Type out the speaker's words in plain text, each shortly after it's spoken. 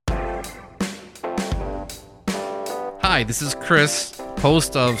Hi, this is Chris,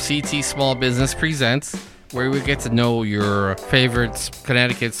 host of CT Small Business Presents, where we get to know your favorite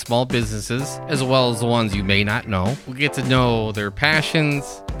Connecticut small businesses, as well as the ones you may not know. We get to know their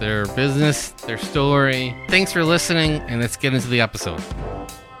passions, their business, their story. Thanks for listening, and let's get into the episode.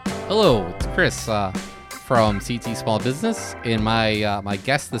 Hello, it's Chris from CT Small Business, and my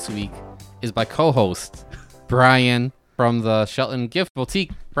guest this week is my co-host, Brian from the Shelton Gift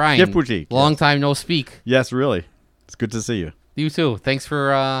Boutique. Brian, Gift Boutique. Long time no speak. Yes, really. It's good to see you. You too. Thanks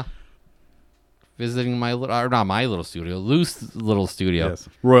for visiting my little studio, Lou's little studio. Yes,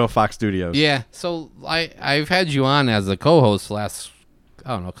 Royal Fox Studios. Yeah. So I've had you on as a co-host the last,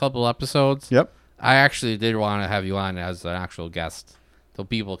 couple episodes. Yep. I actually did want to have you on as an actual guest, so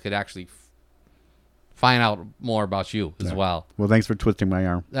people could actually find out more about you as well. Well, thanks for twisting my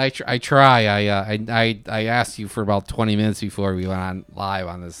arm. I try. I asked you for about 20 minutes before we went on live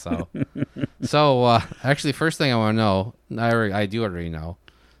on this. So, actually, first thing I want to know, I do already know.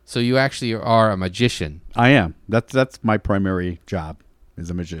 So you actually are a magician. I am. That's my primary job,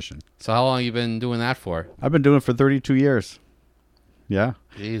 is a magician. So how long have you been doing that for? I've been doing it for 32 years. Yeah.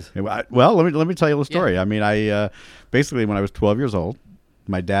 Jeez. Well, let me tell you a story. Yeah. I mean, I basically when I was 12 years old,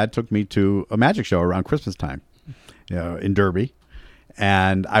 my dad took me to a magic show around Christmas time, in Derby,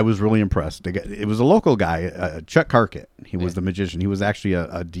 and I was really impressed. It was a local guy, Chuck Carkett. He was the magician. He was actually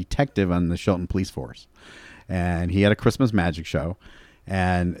a detective on the Shelton Police Force, and he had a Christmas magic show,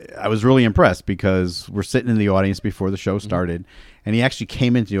 and I was really impressed because we're sitting in the audience before the show started, and he actually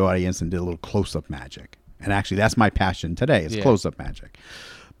came into the audience and did a little close-up magic, and actually that's my passion today. It's close-up magic.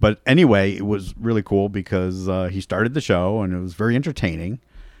 But anyway, it was really cool because he started the show, and it was very entertaining.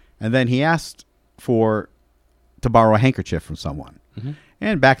 And then he asked to borrow a handkerchief from someone. Mm-hmm.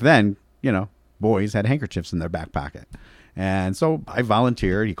 And back then, boys had handkerchiefs in their back pocket. And so I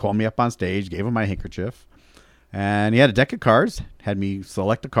volunteered. He called me up on stage, gave him my handkerchief. And he had a deck of cards, had me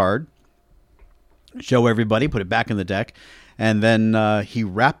select a card, show everybody, put it back in the deck. And then he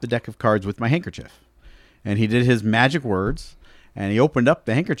wrapped the deck of cards with my handkerchief. And he did his magic words. And he opened up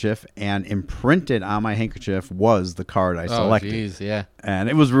the handkerchief, and imprinted on my handkerchief was the card I selected. Oh, jeez, yeah. And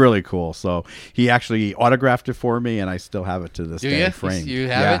it was really cool. So he actually autographed it for me, and I still have it to this day framed. You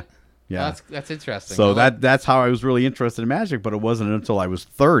have it? Yeah. Well, that's interesting. So that's how I was really interested in magic, but it wasn't until I was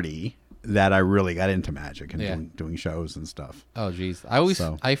 30 that I really got into magic and doing shows and stuff. Oh, geez.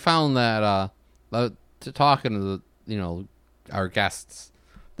 I found that talking to our guests,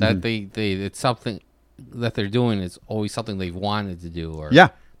 that it's something that they're doing is always something they've wanted to do, or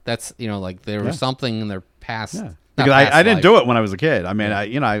that's like there was something in their past. Yeah. Because I didn't do it when I was a kid. I mean,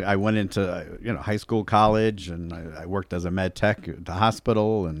 I went into high school, college, and I worked as a med tech at the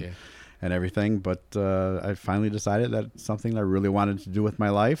hospital and everything. But I finally decided that it's something I really wanted to do with my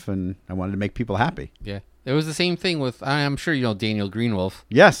life, and I wanted to make people happy. Yeah, it was the same thing with. I'm sure you know Daniel Greenwolf.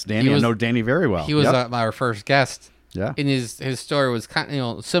 Yes, Danny. I know Danny very well. He was our first guest. Yeah, and his story was kind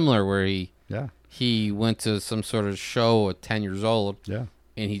of similar, where he went to some sort of show at 10 years old. Yeah.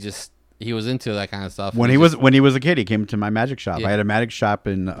 And he was into that kind of stuff. When he was a kid, he came to my magic shop. Yeah. I had a magic shop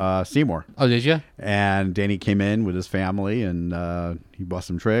in Seymour. Oh, did you? And Danny came in with his family, and he bought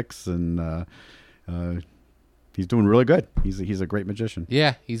some tricks, and he's doing really good. He's a great magician.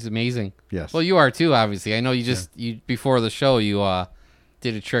 Yeah, he's amazing. Yes. Well, you are too, obviously. I know you before the show you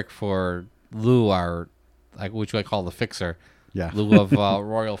did a trick for Lou, which I call the fixer. Yeah. Lou of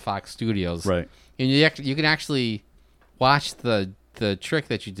Royal Fox Studios. Right. And you can actually watch the trick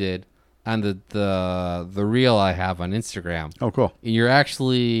that you did on the reel I have on Instagram. Oh, cool. And you're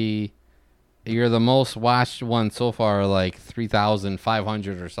the most watched one so far, like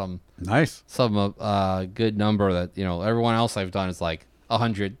 3,500 or something. Nice. Some good number that, everyone else I've done is like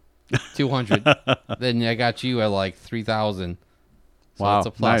 100, 200. Then I got you at like 3,000. So wow. That's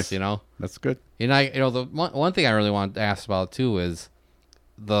a plus, nice. That's good. And the one thing I really want to ask about too is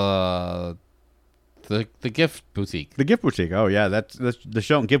the gift boutique. The gift boutique. Oh yeah, that's the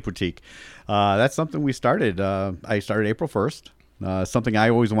Shelton Gift Boutique. That's something we started. I started April 1st. Something I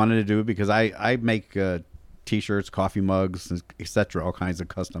always wanted to do because I make T-shirts, coffee mugs, etc. All kinds of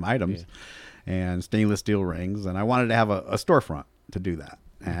custom items, and stainless steel rings. And I wanted to have a storefront to do that.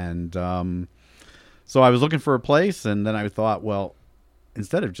 And so I was looking for a place, and then I thought, well,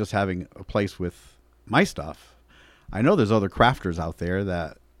 instead of just having a place with my stuff, I know there's other crafters out there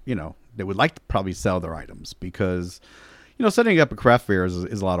that they would like to probably sell their items because, setting up a craft fair is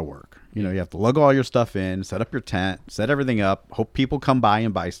a lot of work. You have to lug all your stuff in, set up your tent, set everything up, hope people come by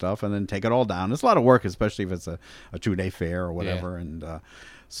and buy stuff, and then take it all down. It's a lot of work, especially if it's a 2-day fair or whatever. Yeah. And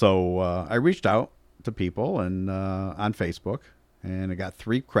so I reached out to people on Facebook, and I got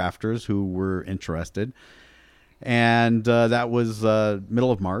 3 crafters who were interested. And that was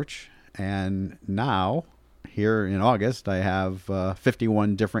middle of March. And now, here in August, I have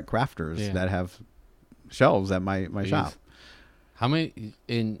 51 different crafters that have shelves at my shop. How many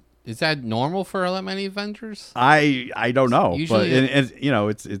is that normal for that many vendors? I don't know, Usually,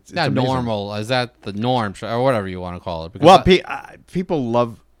 but it's not amazing. normal. Is that the norm or whatever you want to call it? Because Well, people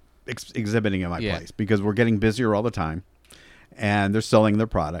love exhibiting at my place because we're getting busier all the time, and they're selling their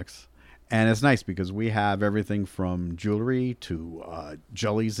products. And it's nice because we have everything from jewelry to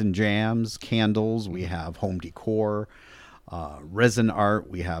jellies and jams, candles. We have home decor, resin art.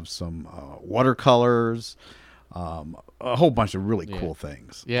 We have some watercolors, a whole bunch of really cool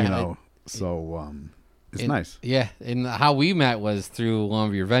things. Yeah, it's nice. Yeah, and how we met was through one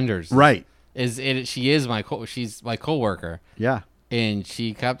of your vendors. Right. She is she's my coworker. Yeah. And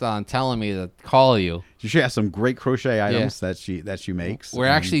she kept on telling me to call you. She has some great crochet items that she makes. We're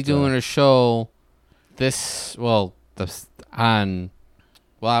actually doing a show by the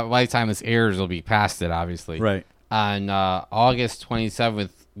time this airs, it'll be past it, obviously. Right. On August 27th,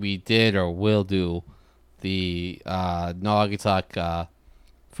 we did or will do the Naugatuck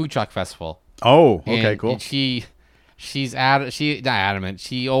Food Truck Festival. Oh, okay, cool. And she's not adamant.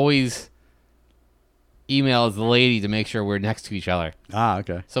 She always emails the lady to make sure we're next to each other. Ah,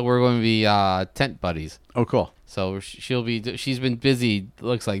 okay. So we're going to be tent buddies. Oh, cool. So she's been busy,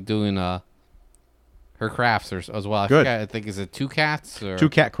 looks like, doing her crafts as well. Good. I think is it Two Cats or Two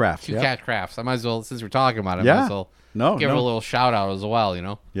Cat Crafts. Cat Crafts. I might as well, since we're talking about it, Yeah. I might as well give her a little shout out as well.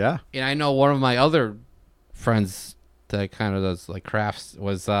 Yeah. And I know one of my other friends that kind of does like crafts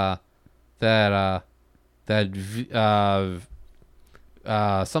was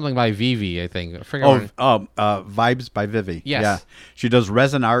something by Vivi, I think. I forget. Vibes by Vivi. Yes. Yeah. She does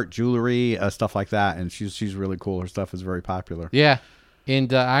resin art, jewelry, stuff like that, and she's really cool. Her stuff is very popular. Yeah,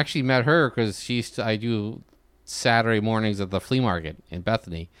 and I actually met her because I do Saturday mornings at the flea market in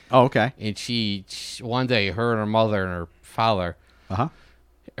Bethany. Oh, okay. And she one day, her and her mother and her father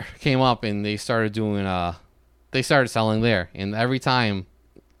came up and they started doing they started selling there, and every time.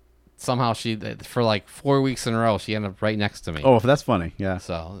 Somehow for like 4 weeks in a row, she ended up right next to me. Oh, that's funny. Yeah.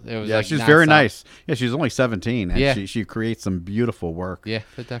 So it was she's very nice. Yeah, she's only 17, and she creates some beautiful work. Yeah,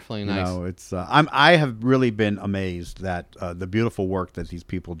 they're definitely nice. It's I have really been amazed that the beautiful work that these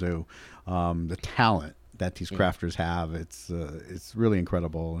people do, the talent that these crafters have. It's really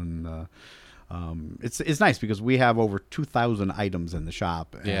incredible, and it's nice because we have over 2,000 items in the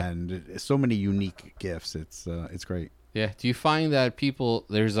shop, and so many unique gifts. It's great. Yeah. Do you find that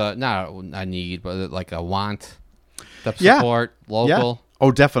there's not a need, but like a want to support local? Yeah. Oh,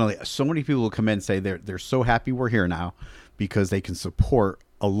 definitely. So many people will come in and say they're so happy we're here now because they can support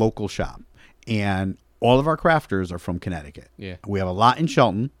a local shop. And all of our crafters are from Connecticut. Yeah. We have a lot in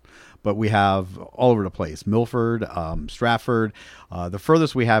Shelton, but we have all over the place. Milford, Stratford. The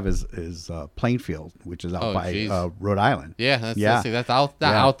furthest we have is Plainfield, which is out by Rhode Island. Yeah, that's out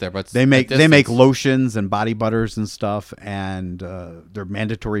there, but they make lotions and body butters and stuff, and they're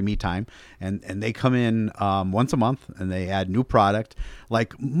mandatory meet time, and they come in once a month and they add new product,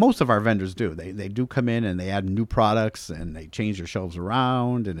 like most of our vendors do. They do come in and they add new products and they change their shelves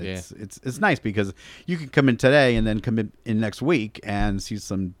around, and it's nice because you can come in today and then come in next week and see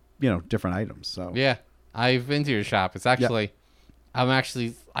some different items. So yeah, I've been to your shop. It's actually, I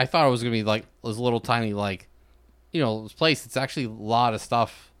thought it was gonna be like this little tiny this place. It's actually a lot of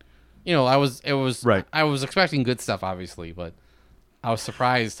stuff. I was expecting good stuff, obviously, but I was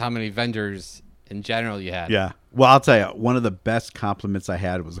surprised how many vendors in general you had. Yeah. Well, I'll tell you, one of the best compliments I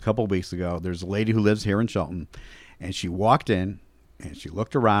had was a couple of weeks ago. There's a lady who lives here in Shelton, and she walked in and she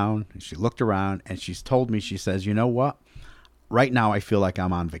looked around and she's told me, she says, you know what? Right now, I feel like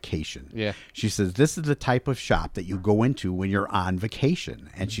I'm on vacation. Yeah. She says, this is the type of shop that you go into when you're on vacation.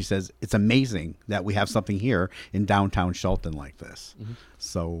 And she says, it's amazing that we have something here in downtown Shelton like this. Mm-hmm.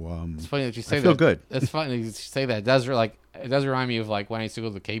 So it's funny that you say that. I feel good. It's funny that you say that. It does remind me of like when I used to go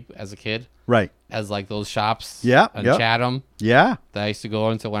to the Cape as a kid. Right. As like those shops. Yeah. In Chatham. Yeah. That I used to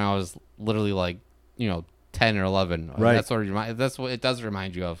go into when I was literally like, 10 or 11. Right. That's what it does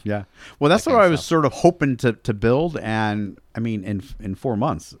remind you of. Yeah. Well, that's what I was sort of hoping to build, and I mean, in 4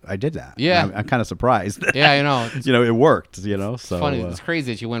 months, I did that. Yeah. I'm kind of surprised. Yeah, I know. It worked. So it's funny. It's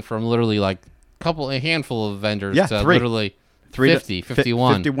crazy that you went from literally like a handful of vendors to three. Literally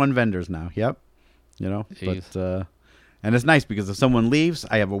 51. 51 vendors now. Yep. Jeez. But and it's nice because if someone leaves,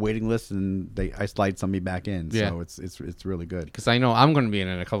 I have a waiting list and I slide somebody back in. Yeah. So it's really good. Because I know I'm going to be in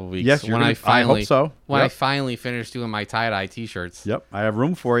a couple of weeks. Yes, I hope so. When I finally finish doing my tie-dye T-shirts. Yep, I have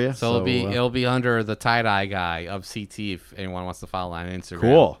room for you. So it'll be under the tie-dye guy of CT if anyone wants to follow on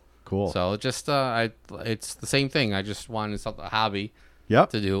Instagram. Cool. So just it's the same thing. I just wanted something, a hobby Yep.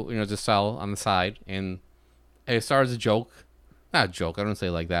 to do, just sell on the side, and it started as a joke. Not a joke. I don't say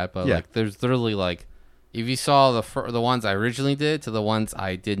it like that, but Yeah. like there's literally like, if you saw the ones I originally did to the ones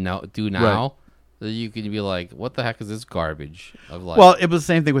I do now, Right. you can be like, what the heck is this garbage of like? Well, it was the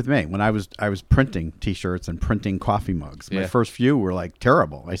same thing with me when I was printing T-shirts and printing coffee mugs. My Yeah. first few were like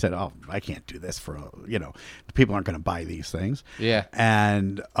terrible. I said, "Oh, I can't do this for people aren't going to buy these things." Yeah.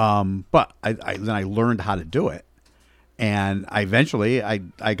 And but then I learned how to do it, and I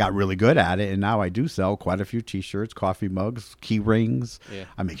got really good at it, and now I do sell quite a few T-shirts, coffee mugs, key rings. Yeah.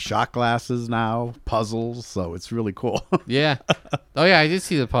 I make shot glasses now, puzzles, so it's really cool. Yeah. Oh yeah, I did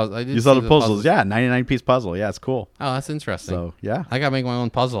see the puzzle. You saw the puzzles, yeah, 99-piece puzzle, yeah, it's cool. Oh, that's interesting. So yeah, I gotta make my own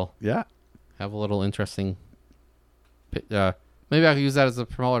puzzle. yeah. Have a little interesting. Maybe I could use that as a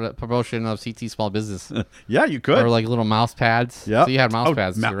promotion of CT small business, Yeah, you could. or like little mouse pads. Yeah. So you had mouse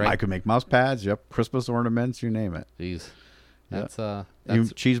pads too, right? I could make mouse pads. Yep. Christmas ornaments. You name it. Jeez. Yeah.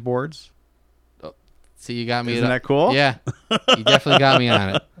 That's Cheese boards. see, you got me. Isn't that cool? Yeah, you definitely got me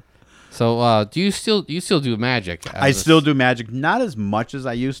on it. So, do you still do magic? I still do magic, not as much as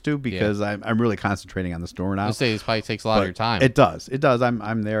I used to because I'm really concentrating on the store now. I say this probably takes a lot of your time. It does. It does.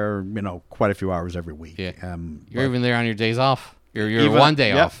 I'm there, quite a few hours every week. Yeah. but You're even there on your days off. You're even- one day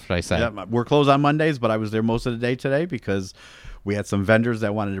yep, off, should I say? Yep. We're closed on Mondays, but I was there most of the day today because we had some vendors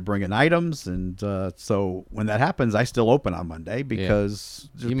that wanted to bring in items, and so when that happens, I still open on Monday because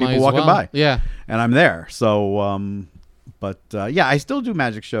there's You might people as walking well. by. Yeah. And I'm there. So, yeah, I still do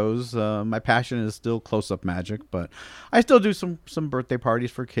magic shows. My passion is still close-up magic, but I still do some birthday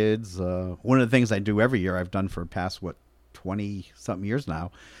parties for kids. One of the things I do every year, I've done for past 20-something years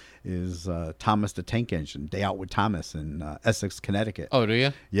now, is Thomas the Tank Engine Day Out with Thomas in Essex, Connecticut. Oh, do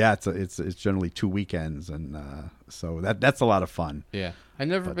you? Yeah, it's generally 2 weekends, and so that's a lot of fun. Yeah. I've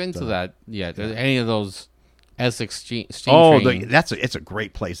never been to that yet. Any of those Essex steam train. It's a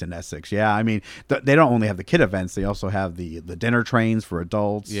great place in Essex. Yeah, I mean, they don't only have the kid events; they also have the dinner trains for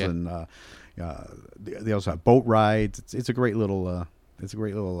adults, and they also have boat rides. It's a great little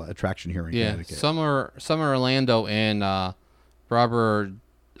attraction here in Connecticut. Summer Orlando and Robert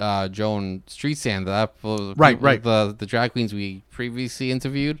Joan Street Stand. Right. The drag queens we previously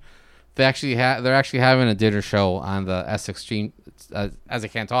interviewed. They're actually having a dinner show on the Essex steam. As I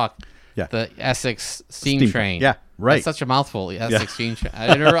can't talk. Yeah. The Essex steam train. Yeah, right. That's such a mouthful. The Essex steam train.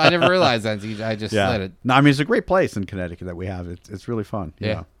 I never realized that. I just said it. No, I mean, it's a great place in Connecticut that we have. It's really fun.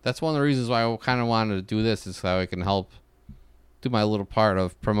 Yeah. That's one of the reasons why I kind of wanted to do this, is so I can help do my little part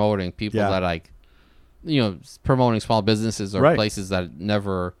of promoting people that promoting small businesses or places that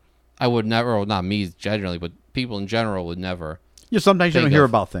I would never, well, not me generally, but people in general would never. Yeah, sometimes you don't hear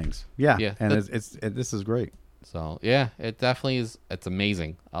about things. Yeah. Yeah. And this is great. So yeah, it definitely is. It's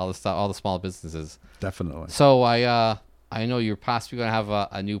amazing. All the stuff, all the small businesses. Definitely. So I know you're possibly going to have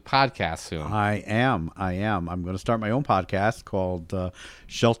a new podcast soon. I am. I'm going to start my own podcast called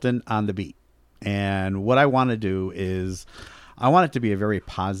Shelton on the Beat. And what I want to do is I want it to be a very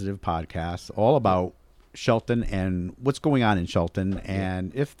positive podcast, all about Shelton and what's going on in Shelton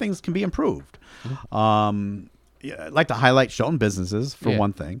and if things can be improved. I'd like to highlight Shelton businesses for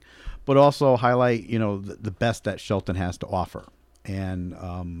one thing, but also highlight, the best that Shelton has to offer. And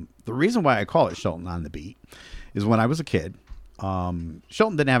the reason why I call it Shelton on the Beat is when I was a kid, Shelton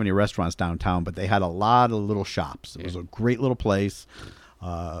didn't have any restaurants downtown, but they had a lot of little shops. It was a great little place.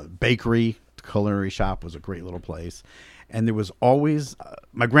 Bakery, culinary shop was a great little place. And there was always,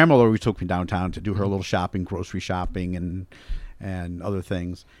 my grandmother always took me downtown to do her little shopping, grocery shopping and other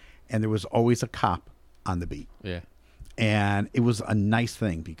things. And there was always a cop on the beat. Yeah. And it was a nice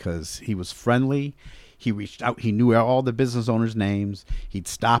thing because he was friendly. He reached out. He knew all the business owners' names. He'd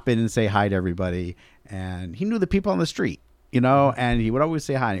stop in and say hi to everybody. And he knew the people on the street, and he would always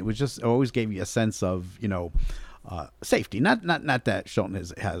say hi. And it always gave you a sense of, safety. Not that Shelton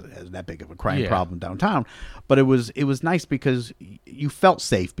has that big of a crime problem downtown, but it was nice because you felt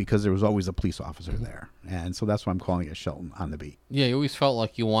safe because there was always a police officer there. And so that's why I'm calling it Shelton on the Beat. Yeah, you always felt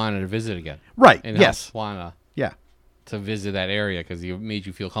like you wanted to visit again. Right. And yes. Want yeah. to visit that area because it made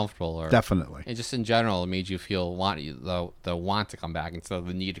you feel comfortable. Or, definitely. And just in general, it made you feel the want to come back instead of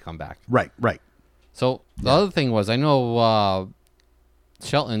the need to come back. Right. So the other thing was, I know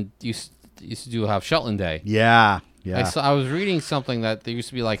Shelton used to have Shelton Day. Yeah. I was reading something that there used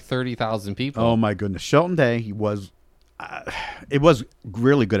to be like 30,000 people. Oh my goodness, Shelton Day it was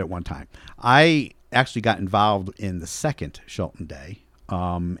really good at one time. I actually got involved in the second Shelton Day,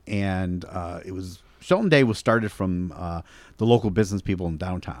 and Shelton Day was started from the local business people in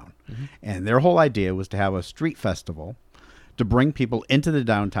downtown, and their whole idea was to have a street festival to bring people into the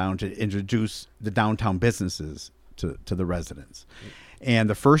downtown to introduce the downtown businesses to the residents. And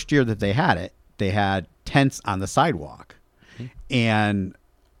the first year that they had it, they had tents on the sidewalk. And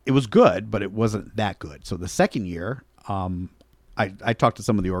it was good, but it wasn't that good. So the second year, I talked to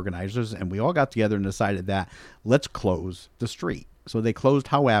some of the organizers, and we all got together and decided that let's close the street. So they closed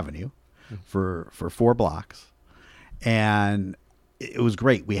Howe Avenue for 4 blocks. And it was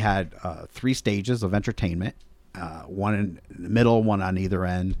great. We had 3 stages of entertainment, one in the middle, one on either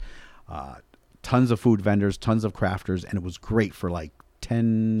end, tons of food vendors, tons of crafters, and it was great for like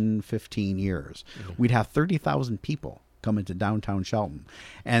 10, 15 years. We'd have 30,000 people come into downtown Shelton,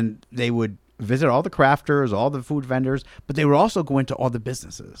 and they would visit all the crafters, all the food vendors, but they would also go into all the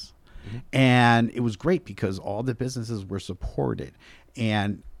businesses. And it was great because all the businesses were supported.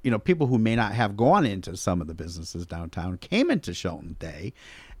 And people who may not have gone into some of the businesses downtown came into Shelton Day,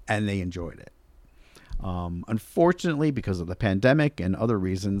 and they enjoyed it. Unfortunately, because of the pandemic and other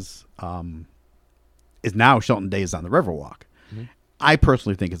reasons, is now Shelton Day is on the Riverwalk. I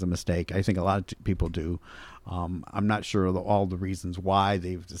personally think it's a mistake. I think a lot of people do. I'm not sure of all the reasons why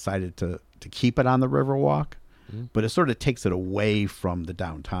they've decided to keep it on the Riverwalk, but it sort of takes it away from the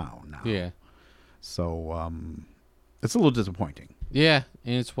downtown now. Yeah. So it's a little disappointing. Yeah,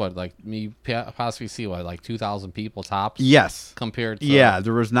 and it's possibly see 2,000 people tops. Yes. Compared to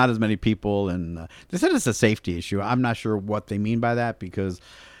there was not as many people, and they said it's a safety issue. I'm not sure what they mean by that, because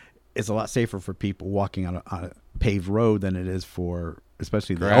it's a lot safer for people walking on a paved road than it is for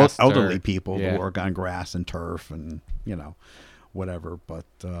especially the elderly people who work on grass and turf and whatever. But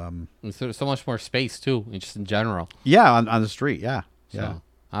there's so much more space too, just in general. Yeah, on the street. Yeah, yeah. So,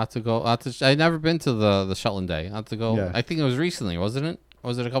 I have to go. I've never been to the Shelton Day. I have to go. Yeah. I think it was recently, wasn't it?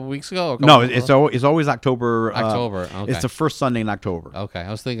 Was it a couple weeks ago? No, it's always October. October. Okay. It's the first Sunday in October. Okay,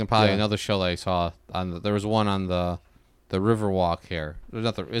 I was thinking probably another show that I saw there was one on the Riverwalk here.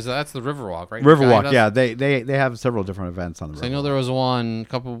 That's the Riverwalk, right? Riverwalk, yeah. They have several different events on the Riverwalk. I know there was one a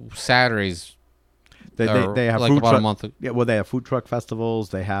couple Saturdays. They have like food about a month ago. Yeah, well, they have food truck festivals.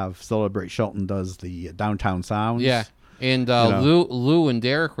 They have Celebrate Shelton does the Downtown Sounds. Yeah. And Lou and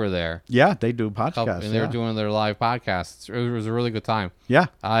Derek were there. Yeah, they do podcasts. And they were doing their live podcasts. It was a really good time. Yeah.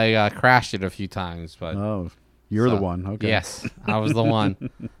 I crashed it a few times, but you're the one. Okay. Yes, I was the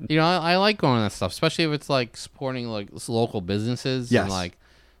one. I like going to that stuff, especially if it's like supporting like local businesses. Yes. And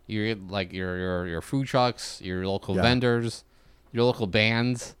like your food trucks, your local vendors, your local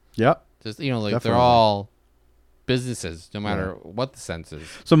bands. Yep. Just they're all businesses, no matter what the sense is.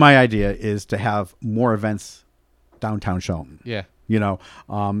 So my idea is to have more events downtown Shelton. Yeah.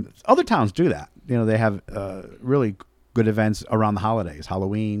 Other towns do that. They have really good events around the holidays,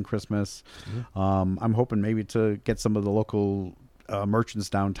 Halloween, Christmas. I'm hoping maybe to get some of the local merchants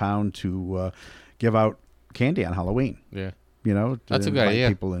downtown to give out candy on Halloween. Yeah. That's a good idea.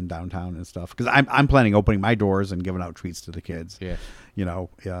 People in downtown and stuff, because I'm planning opening my doors and giving out treats to the kids. Yeah.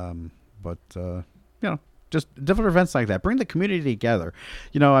 Just different events like that. Bring the community together.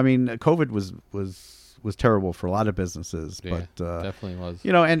 COVID was terrible for a lot of businesses, but definitely was.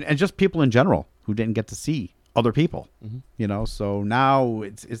 And just people in general who didn't get to see other people. So now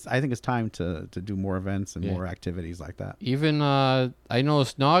I think it's time to do more events and more activities like that. Even I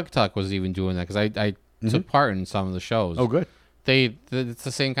noticed Naugatuck was even doing that, because I took part in some of the shows. Oh, good. It's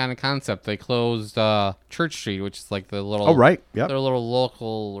the same kind of concept. They closed Church Street, which is like the little Yep. their little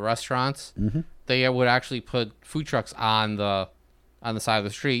local restaurants. They would actually put food trucks on the side of the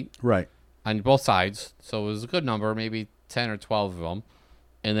street, right, on both sides. So it was a good number, maybe 10 or 12 of them,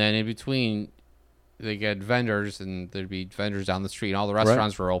 and then in between they get vendors, and there'd be vendors down the street, and all the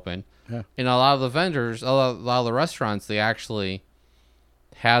restaurants were open. Yeah. And a lot of the vendors, a lot of the restaurants, they actually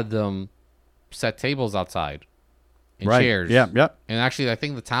had them set tables outside and chairs. Yeah, yep. And actually, I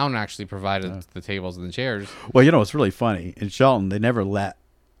think the town actually provided the tables and the chairs. Well, it's really funny. In Shelton, they never let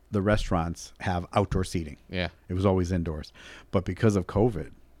the restaurants have outdoor seating. Yeah. It was always indoors. But because of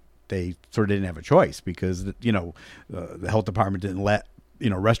COVID, they sort of didn't have a choice, because, the health department didn't let,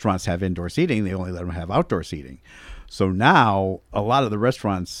 restaurants have indoor seating. They only let them have outdoor seating. So now a lot of the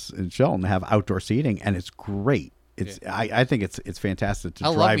restaurants in Shelton have outdoor seating, and it's great. I think it's fantastic to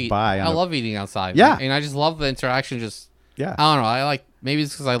drive by. I love eating outside. Yeah. And I just love the interaction. Yeah. I don't know. Maybe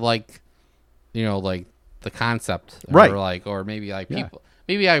it's because I like, like the concept. Right. Or maybe people.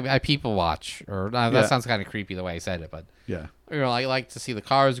 Maybe I people watch, or that sounds kind of creepy the way I said it, but I like to see the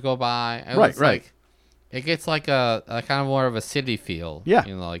cars go by. And right. Like, it gets like a kind of more of a city feel. Yeah.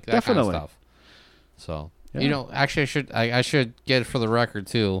 Like that definitely. kind of stuff. So actually, I should get it for the record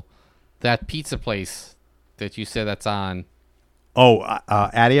too. That pizza place that you said that's on Oh,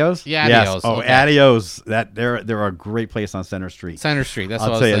 Adios. Yeah, Yes. Adios, Oh, okay. Adios. That they're a great place on Center Street. Center Street. That's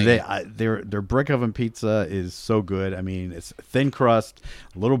I'll what tell I was you, thinking. their brick oven pizza is so good. I mean, it's thin crust,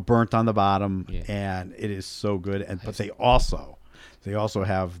 a little burnt on the bottom, Yeah. and it is so good. And but they also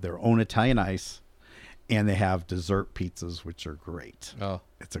have their own Italian ice, and they have dessert pizzas, which are great. Oh,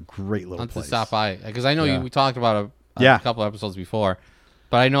 It's a great little I'll have to place. stop by because I know Yeah. we talked about a Yeah. couple episodes before,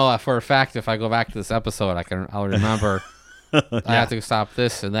 but I know for a fact if I go back to this episode, I'll remember. I have to stop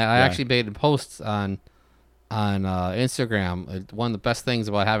this and that. I Yeah. actually made posts on Instagram. One of the best things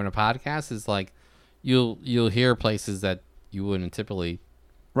about having a podcast is like you'll hear places that you wouldn't typically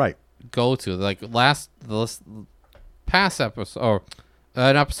Right. go to. Like the past episode or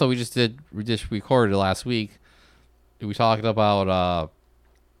an episode we just recorded last week. We talked about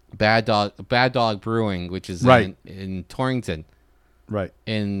Bad Dog Brewing, which is Right. in Torrington, Right.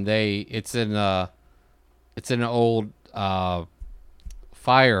 and it's in an old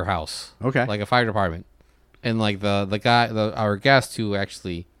firehouse, Okay. like a fire department, and like our guest who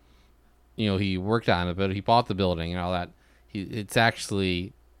actually, he worked on it, but he bought the building and all that. It's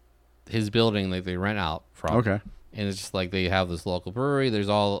actually his building that they rent out from. Okay. And it's just like they have this local brewery. There's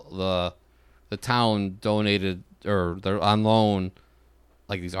all the town donated or they're on loan,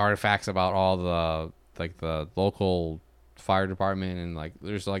 like these artifacts about all the local fire department, and like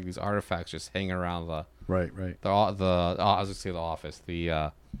there's like these artifacts just hanging around Right. I was gonna say the office,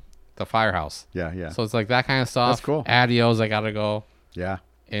 the firehouse. Yeah. Yeah. So it's like that kind of stuff. That's cool. Adios, I gotta go, Yeah.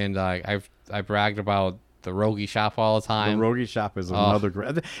 and I bragged about the Rogi shop all the The time. Rogi shop is another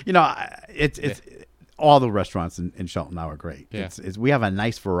great. It's all the restaurants in Shelton now are great. Yeah. We have a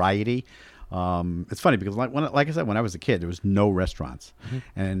nice variety. It's funny because like I said, when I was a kid, there was no restaurants,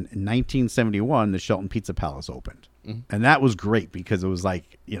 and in 1971, the Shelton Pizza Palace opened, and that was great because it was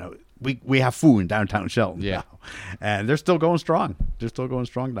like we have food in downtown Shelton Yeah. now, and they're still going strong. They're still going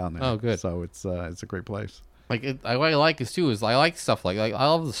strong down there. Oh, good. So it's a great place. Like what I like is too is I like stuff like I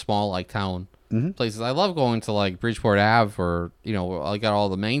love the small like town places. I love going to like Bridgeport Ave or where I got all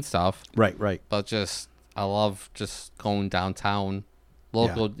the main stuff. Right. But I love just going downtown,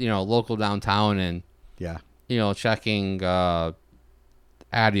 local downtown, and Yeah. checking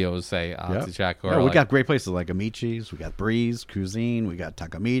Adios to check. Or we like, got great places like Amici's, we got Breeze Cuisine, we got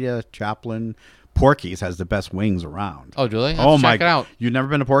Takamita, Chaplin. Porky's has the best wings around. Oh, do they? Oh my! Check it out. You've never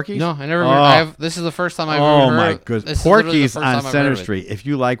been to Porky's? No, I never. Oh. This is the first time I've ever Oh heard. my This goodness! is literally the Porky's first on time I've heard Center of it. Street. If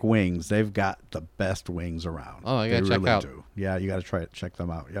you like wings, they've got the best wings around. Oh, I gotta They check really out. do. Yeah, you got to try it. Check them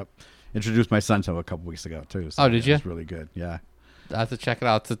out. Yep. Introduced my son to it a couple weeks ago too. So Oh, did you? It's really good. Yeah. I have to check it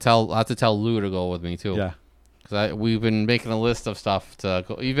out. I have to tell Lou to go with me too. Yeah. Because we've been making a list of stuff to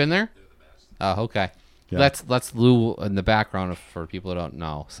go. You been there? Oh, okay. Yeah. That's Lou in the background for people who don't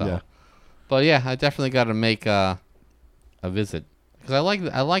know. So, Yeah. But yeah, I definitely got to make a visit because I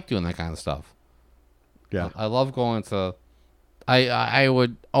like doing that kind of stuff. Yeah. I love going to. I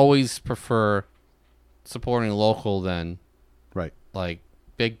would always prefer supporting local than Right. like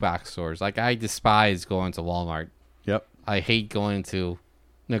big box stores. Like I despise going to Walmart. Yep. I hate ordering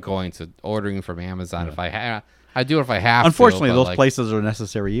from Amazon. If I do it if I have Unfortunately, to. those Like, places are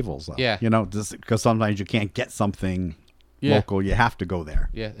necessary evils. Though. Yeah. Just because sometimes you can't get something Yeah. local, you have to go there.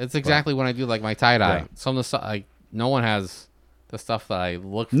 Yeah, it's exactly when I do like my tie dye. Yeah. Some of the stuff, like no one has the stuff that I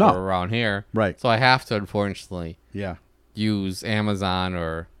look for No. around here. Right. So I have to unfortunately Yeah. use Amazon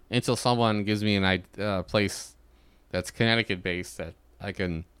or until someone gives me a place that's Connecticut based that I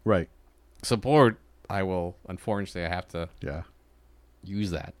can Right. support. I will unfortunately I have to Yeah. use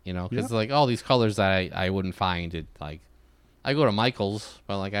that, because Yeah. like all these colors that I wouldn't find it like I go to Michael's,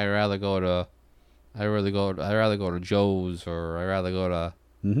 but like I'd rather go to Joe's or I'd rather go to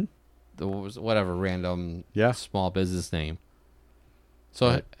whatever random Yeah. small business name. So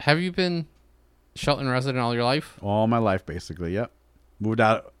Right. have you been Shelton resident all your life? All my life, basically. Yep. Moved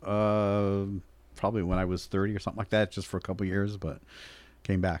out probably when I was 30 or something like that, just for a couple years, but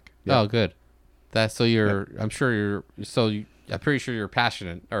came back. Yep. Oh, good. That's so you're. I'm sure you're. I'm pretty sure you're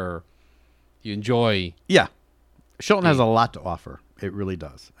passionate or you enjoy. Yeah. Shelton has a lot to offer. It really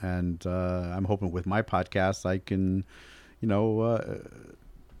does. And I'm hoping with my podcast I can,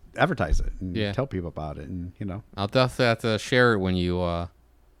 advertise it and Yeah. tell people about it. And, I'll definitely have to share it when you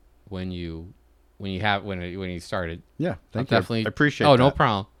started. yeah. Thank I'll you. definitely I appreciate Oh, that. no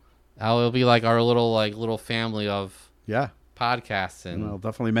problem. It'll be like our little family of Yeah. podcasts, And I'll and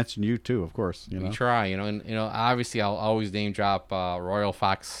definitely mention you too, of course. we try. And obviously I'll always name drop Royal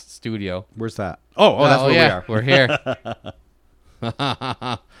Fox Studio. Where's that? Oh, that's where yeah, we are. we're here.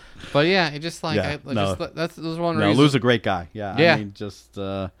 But yeah, it just like Yeah, no. that's one No, reason. Lou's a great guy. Yeah. Yeah. I mean, just,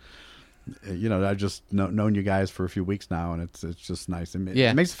 I've just known you guys for a few weeks now, and it's just nice. It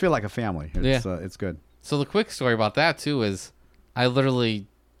Yeah. makes it feel like a family. It's good. So the quick story about that too is, I literally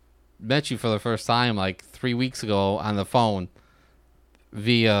met you for the first time like 3 weeks ago on the phone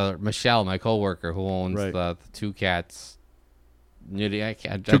via Michelle, my coworker, who owns the Two Cats.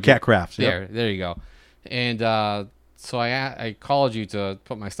 Two Cat Crafts. There you go. And so I called you to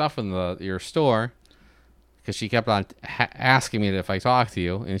put my stuff in your store, because she kept on asking me if I talked to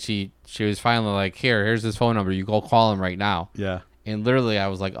you, and she was finally like, here's his phone number. You go call him right now. Yeah. And literally, I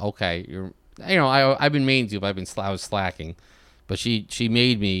was like, okay, I've been meaning to, but I was slacking, but she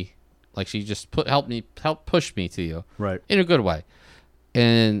made me, like, she just helped push me to you, right, in a good way.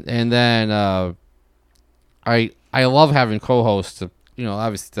 And then I love having co-hosts to,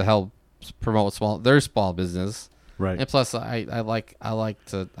 obviously to help promote their small business, right. And plus, I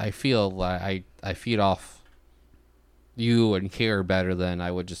feel like I feed off you and Care better than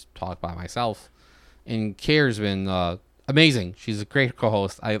I would just talk by myself. And Care's been amazing. She's a great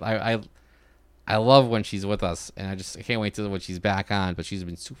co-host. I love when she's with us, and I can't wait till when she's back on. But she's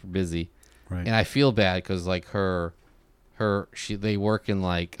been super busy, right. And I feel bad because like they work in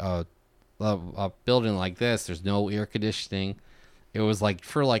like a building like this. There's no air conditioning. It was like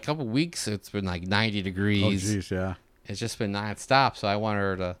for like a couple weeks, it's been like 90 degrees. Oh, geez, yeah. It's just been nonstop. So I want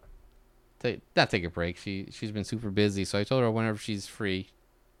her to not take a break. She's been super busy. So I told her whenever she's free,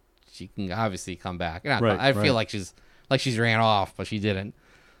 she can obviously come back. And I feel like she's ran off, but she didn't.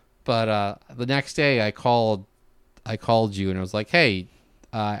 But the next day I called you and I was like, hey,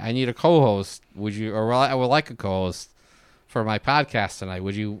 I need a co-host. I would like a co-host for my podcast tonight.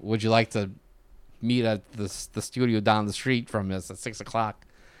 Would you like to meet at the studio down the street from us at 6:00?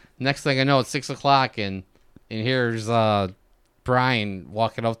 Next thing I know, it's 6:00 and here's Brian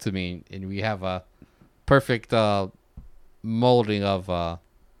walking up to me, and we have a perfect molding of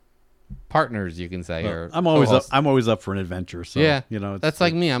partners, you can say. Or I'm always up for an adventure. So yeah, that's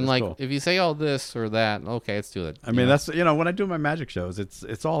like me. I'm like, cool. if you say this or that, okay, let's do it. I mean, that's when I do my magic shows,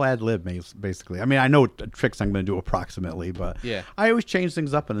 it's all ad lib basically. I mean, I know tricks I'm going to do approximately, but yeah, I always change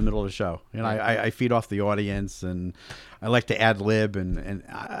things up in the middle of the show. I feed off the audience, and I like to ad lib, and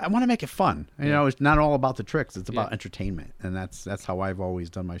I want to make it fun. It's not all about the tricks; it's about entertainment, and that's how I've always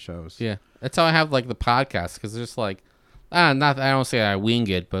done my shows. Yeah, that's how I have like the podcast, because there's like, I don't say I wing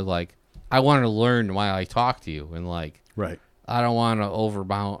it, but like I want to learn while I talk to you, and like, right. I don't want to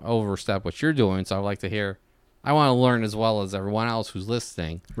overstep what you're doing, so I like to hear. I want to learn as well as everyone else who's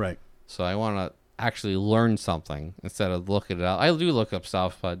listening. Right. So I want to actually learn something instead of looking it up. I do look up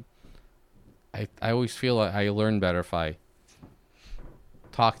stuff, but I always feel like I learn better if I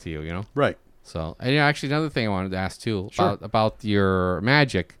talk to you, Right. So, and actually another thing I wanted to ask too, Sure. about your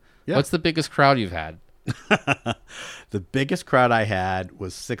magic. Yeah. What's the biggest crowd you've had? The biggest crowd I had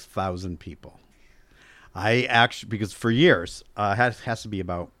was 6,000 people. I actually, because for years, has to be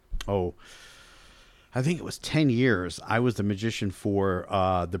about, I think it was 10 years. I was the magician for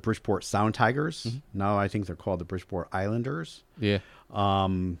the Bridgeport Sound Tigers. Mm-hmm. Now I think they're called the Bridgeport Islanders. Yeah.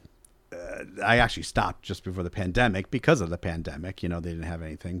 I actually stopped just before the pandemic because of the pandemic. They didn't have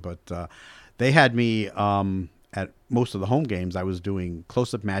anything, but they had me at most of the home games. I was doing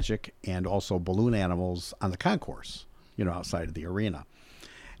close-up magic and also balloon animals on the concourse, outside of the arena.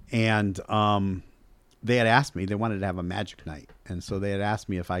 And they had asked me, they wanted to have a magic night. And so they had asked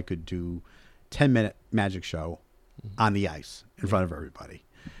me if I could do 10-minute magic show on the ice in front of everybody.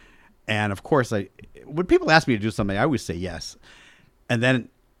 And of course, when people ask me to do something, I always say yes. And then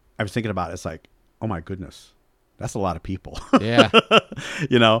I was thinking about it. It's like, oh my goodness, that's a lot of people. Yeah.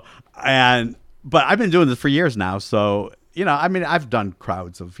 But I've been doing this for years now. So, I mean, I've done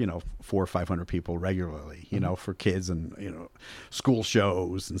crowds of, 400 or 500 people regularly, for kids and, school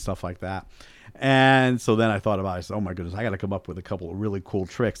shows and stuff like that. And so then I thought about it. I said, oh my goodness, I got to come up with a couple of really cool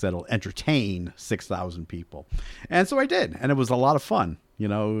tricks that'll entertain 6,000 people. And so I did. And it was a lot of fun.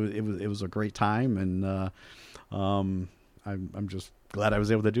 It was a great time. And I'm just glad I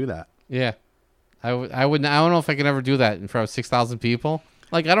was able to do that. Yeah. I don't know if I could ever do that in front of 6,000 people.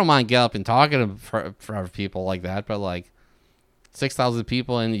 Like, I don't mind getting up and talking for other people like that, but like 6,000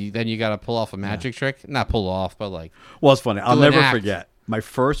 people, and then you got to pull off a magic trick. Not pull off, but like. Well, it's funny. I'll never forget my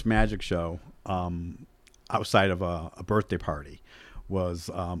first magic show outside of a birthday party was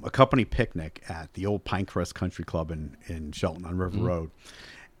a company picnic at the old Pinecrest Country Club in Shelton on River Road.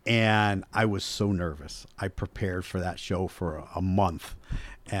 And I was so nervous. I prepared for that show for a month,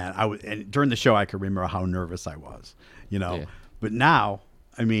 and during the show I could remember how nervous I was, Yeah. But now,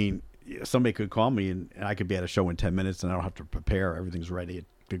 I mean, somebody could call me and I could be at a show in 10 minutes and I don't have to prepare. Everything's ready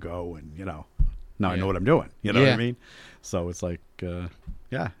to go, and now I know what I'm doing. You know what I mean? So it's like,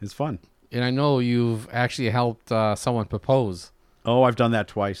 it's fun. And I know you've actually helped someone propose Oh, I've done that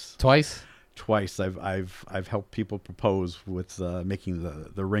twice. twice. Twice I've helped people propose with making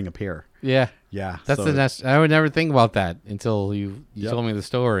the ring appear. Yeah, Yeah, that's so the next. I would never think about that until you Yep. told me the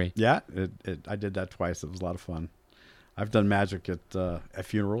story. Yeah, I did that twice. It was a lot of fun. I've done magic at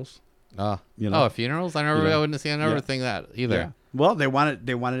funerals. You know? Oh, funerals. I never. You know? I wouldn't see. I never Yeah. think that either. Yeah. Well, they wanted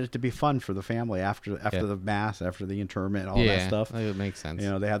it to be fun for the family after Yeah. the mass, after the interment, all Yeah, that stuff. it makes sense. You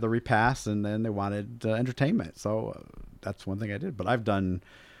know, they had the repast, and then they wanted entertainment. So that's one thing I did. But I've done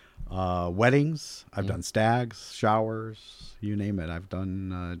weddings. I've done stags, showers, you name it. I've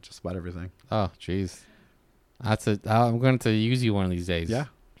done just about everything. Oh, jeez. I'm going to use you one of these days. Yeah.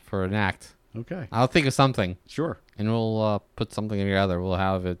 For an act. Okay. I'll think of something, Sure. and we'll put something together. We'll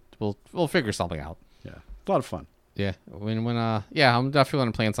have it. We'll figure something out. Yeah. It's a lot of fun. Yeah. Yeah, I'm definitely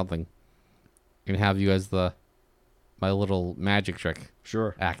gonna plan something. Gonna have you as my little magic trick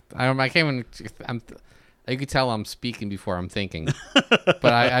Sure. act. I can't even. You could tell I'm speaking before I'm thinking,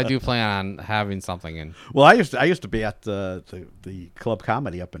 but I do plan on having something in. Well, I used to be at the club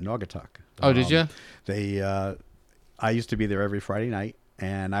comedy up in Naugatuck. Oh, did you? I used to be there every Friday night,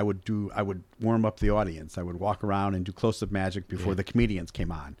 and I would warm up the audience. I would walk around and do close-up magic before the comedians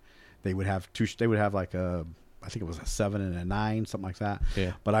came on. They would have They would have like I think it was a 7 and a 9, something like that.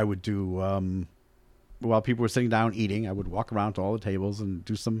 Yeah. But I would do while people were sitting down eating, I would walk around to all the tables and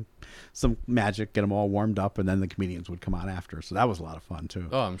do some magic, get them all warmed up, and then the comedians would come on after. So that was a lot of fun too.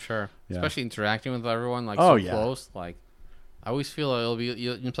 Oh, I'm sure. Yeah. Especially interacting with everyone like Oh, so yeah. close. Like, I always feel it'll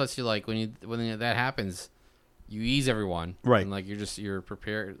be. Plus, you like when that happens, you ease everyone. Right. And like you're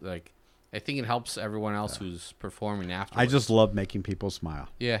prepared. Like, I think it helps everyone else who's performing after. I just love making people smile.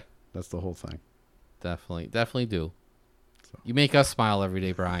 Yeah. That's the whole thing. Definitely do. So. You make us smile every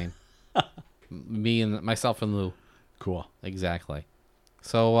day, Brian. Me and myself and Lou. Cool. Exactly.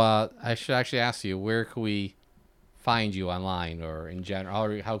 So I should actually ask you, where could we find you online or in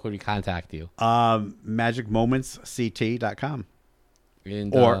general? How could we contact you? MagicMomentsCT.com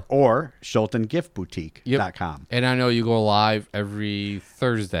And, or SheltonGiftBoutique.com. And I know you go live every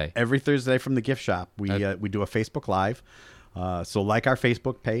Thursday. Every Thursday from the gift shop, we do a Facebook Live. So like our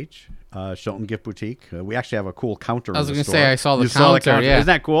Facebook page, Shelton Gift Boutique. We actually have a cool counter. I was going to to say, I saw the counter. Yeah. Isn't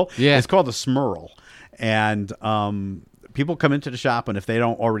that cool? Yeah. It's called the Smurl. And people come into the shop, and if they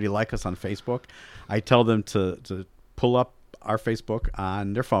don't already like us on Facebook, I tell them to pull up our Facebook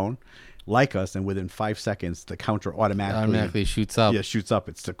on their phone, like us, and within 5 sequence, the counter automatically shoots up. Yeah, shoots up.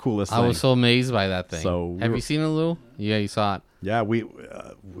 It's the coolest I thing. was so amazed by that thing. So have you seen it, Lou? Yeah, you saw it. Yeah,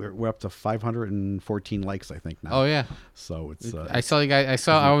 we're up to 514 likes, I think now. Oh yeah. So it's. I saw you guys.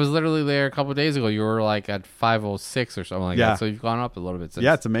 I was literally there a couple of days ago. You were like at 506 or something like that. So you've gone up a little bit. Since,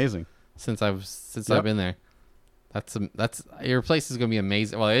 yeah, it's amazing. Since I've been there. That's your place is gonna be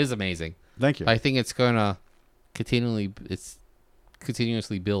amazing. Well, it is amazing. Thank you. But I think it's gonna continuously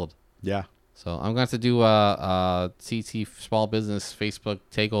build. Yeah. So I'm going to do a CT Small Business Facebook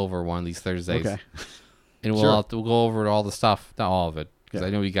takeover one of these Thursdays. Okay. And we'll go over all the stuff, not all of it, because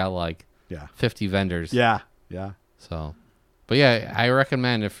I know we got like 50 vendors. Yeah. So, but yeah, I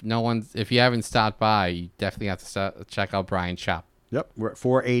recommend if you haven't stopped by, you definitely have to check out Brian's shop. Yep, we're at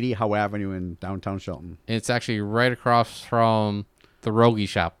 480 Howe Avenue in downtown Shelton. And it's actually right across from the Rogie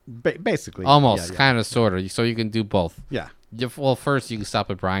shop. Basically, almost, kind of, sort of. So you can do both. Yeah. Well, first you can stop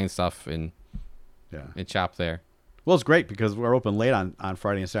at Brian's stuff and shop there. Well, it's great because we're open late on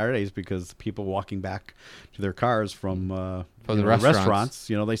Friday and Saturdays because people walking back to their cars from the restaurants,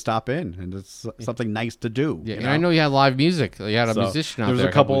 they stop in, and it's something nice to do. Yeah, and I know you had live music. You had a musician out there. There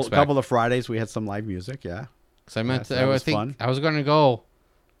was a couple of Fridays we had some live music. Yeah. Because I think I was going to go,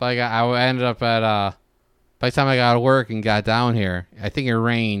 but I ended up at by the time I got to work and got down here, I think it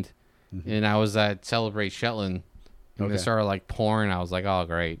rained, and I was at Celebrate Shelton, and it started like pouring. I was like, oh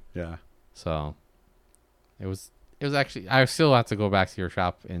great. Yeah. So it was actually, I still have to go back to your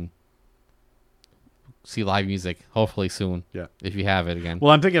shop and see live music, hopefully soon. Yeah. If you have it again.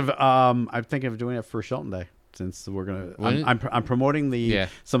 Well, I'm thinking of doing it for Shelton Day, since we're gonna. I'm promoting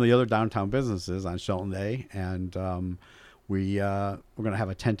some of the other downtown businesses on Shelton Day, and we're gonna have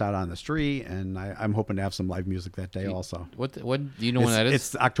a tent out on the street, and I'm hoping to have some live music that day also. What do you know when that is?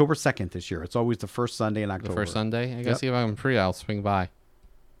 It's October 2nd this year. It's always the first Sunday in October. The first Sunday. I gotta see if I'm free. I'll swing by.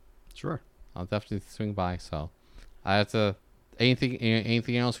 Sure. I'll definitely swing by. So I have to.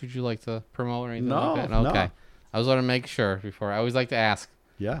 Anything else would you like to promote or anything like that? Okay. No. I was going to make sure before. I always like to ask.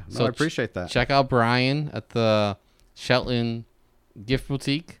 Yeah. So I appreciate that. Check out Brian at the Shelton Gift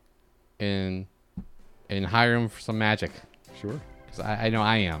Boutique and hire him for some magic. Sure. Because I know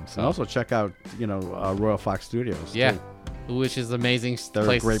I am. So. And also check out, Royal Fox Studios. Yeah. Too. Which is amazing. They're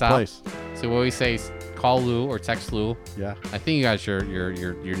place a great to stop. place. So we always say call Lou or text Lou. Yeah. I think you got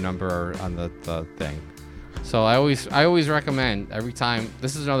your number on the thing. So I always recommend every time.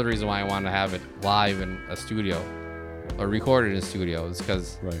 This is another reason why I want to have it live in a studio or recorded in a studio, is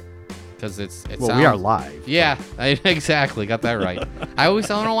because it's well, we are live. Yeah, exactly. Got that right. I don't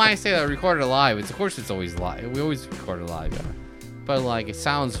know why I say that recorded live. Of course it's always live. We always record it live. Yeah. But like it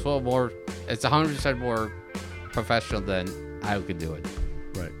sounds more. It's 100% more professional than I could do it.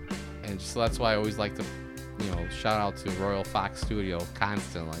 Right. And so that's why I always like to, shout out to Royal Fox Studio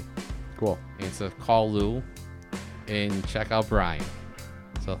constantly. Cool. And so call Lou and check out Brian.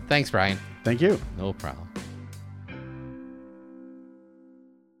 So thanks, Brian. Thank you. No problem.